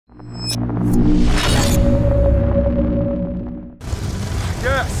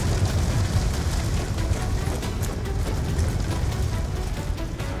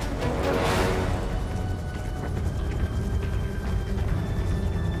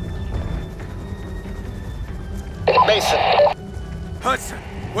Mason. Hudson,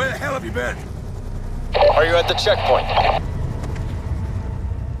 where the hell have you been? Are you at the checkpoint?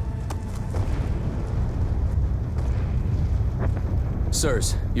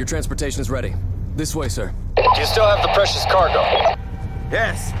 Sirs, your transportation is ready. This way, sir. Do you still have the precious cargo?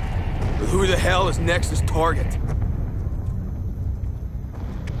 Yes. But who the hell is Nexus' target?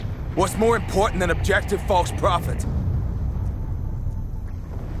 What's more important than objective false prophet?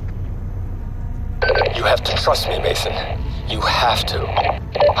 You have to trust me, Mason. You have to.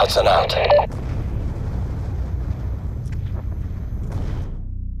 Hudson out.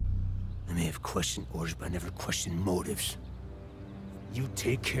 I may have questioned orders, but I never questioned motives. You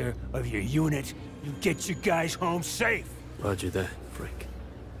take care of your unit, you get your guys home safe. Roger that, Frank.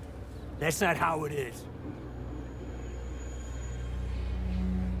 That's not how it is.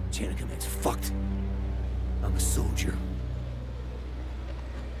 Chain of command's fucked. I'm a soldier.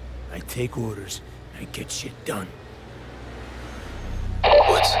 I take orders, I get shit done.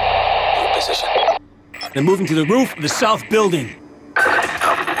 Woods, your position. They're moving to the roof of the south building.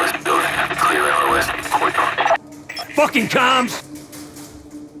 West building, clear in the west corridor. Fucking comms!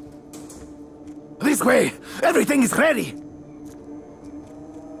 This way! Everything is ready!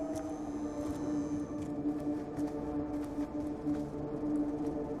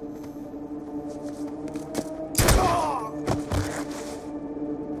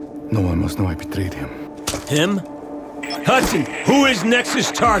 No one must know I betrayed him. Him? Hudson, who is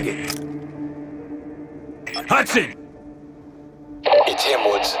Nexus' target? Hudson! It's him,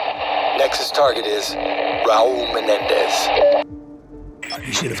 Woods. Nexus target is Raul Menendez.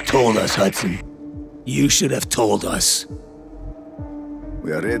 You should have told us, Hudson. You should have told us.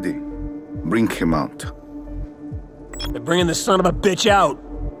 We are ready. Bring him out. They're bringing the son of a bitch out.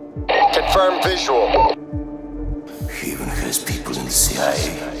 Confirm visual. He even has people in the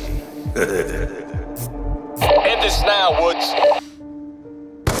CIA. End this now, Woods.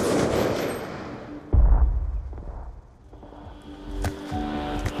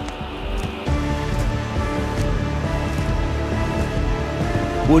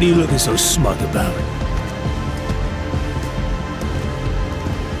 What are you looking so smug about?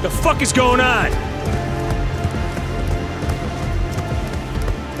 The fuck is going on?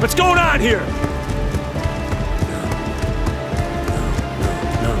 What's going on here?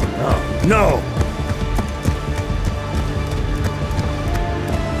 No!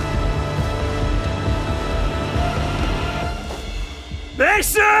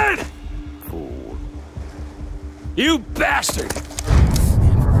 Mason! Fool. You bastard!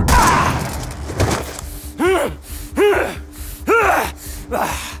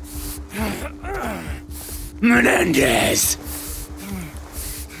 Menendez!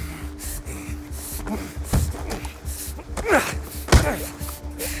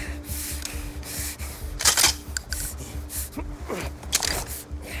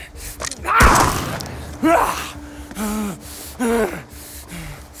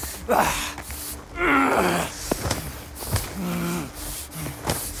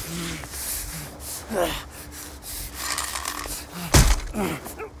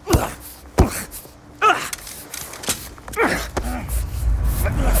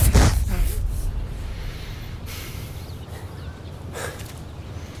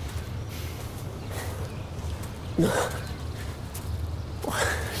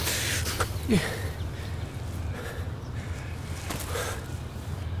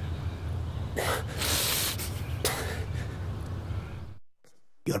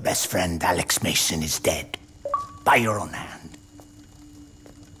 Your best friend, Alex Mason, is dead. By your own hand.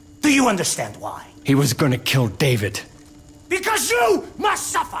 Do you understand why? He was gonna kill David. Because you must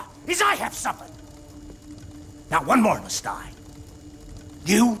suffer, as I have suffered. Now one more must die.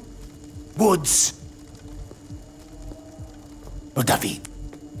 You, Woods, or David.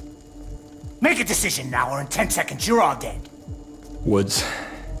 Make a decision now, or in 10 seconds you're all dead. Woods,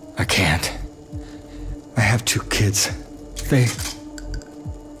 I can't. I have 2 kids. They...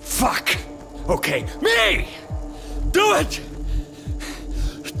 Fuck! Okay, me! Do it!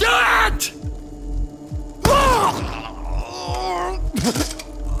 Do it!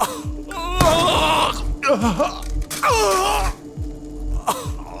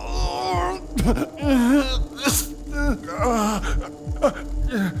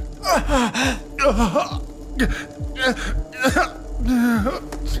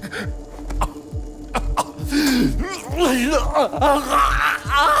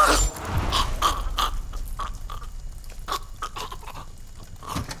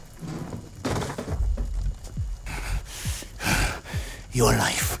 Your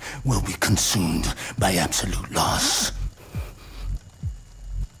life will be consumed by absolute loss.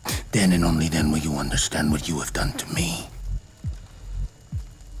 Then and only then will you understand what you have done to me.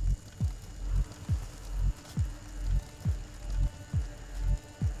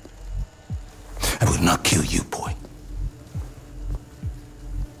 I will not kill you, boy.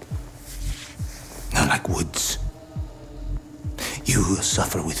 Not like Woods. You will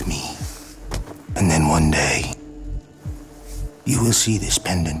suffer with me. And then one day, you will see this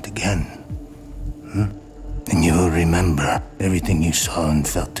pendant again. And you will remember everything you saw and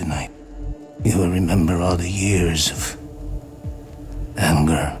felt tonight. You will remember all the years of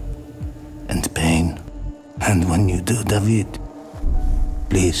anger and pain. And when you do, David,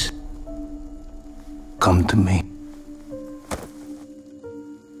 please, come to me.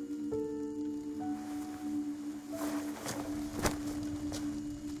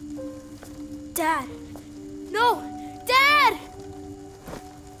 Dad! No! Dad!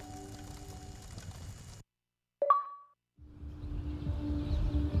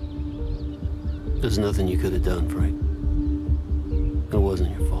 There's nothing you could have done, Frank. It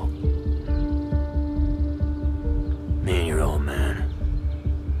wasn't your fault. Me and your old man.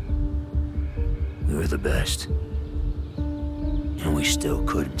 We were the best. And we still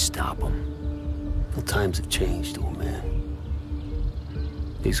couldn't stop him. Well, times have changed, old man.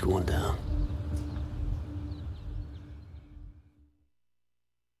 He's going down.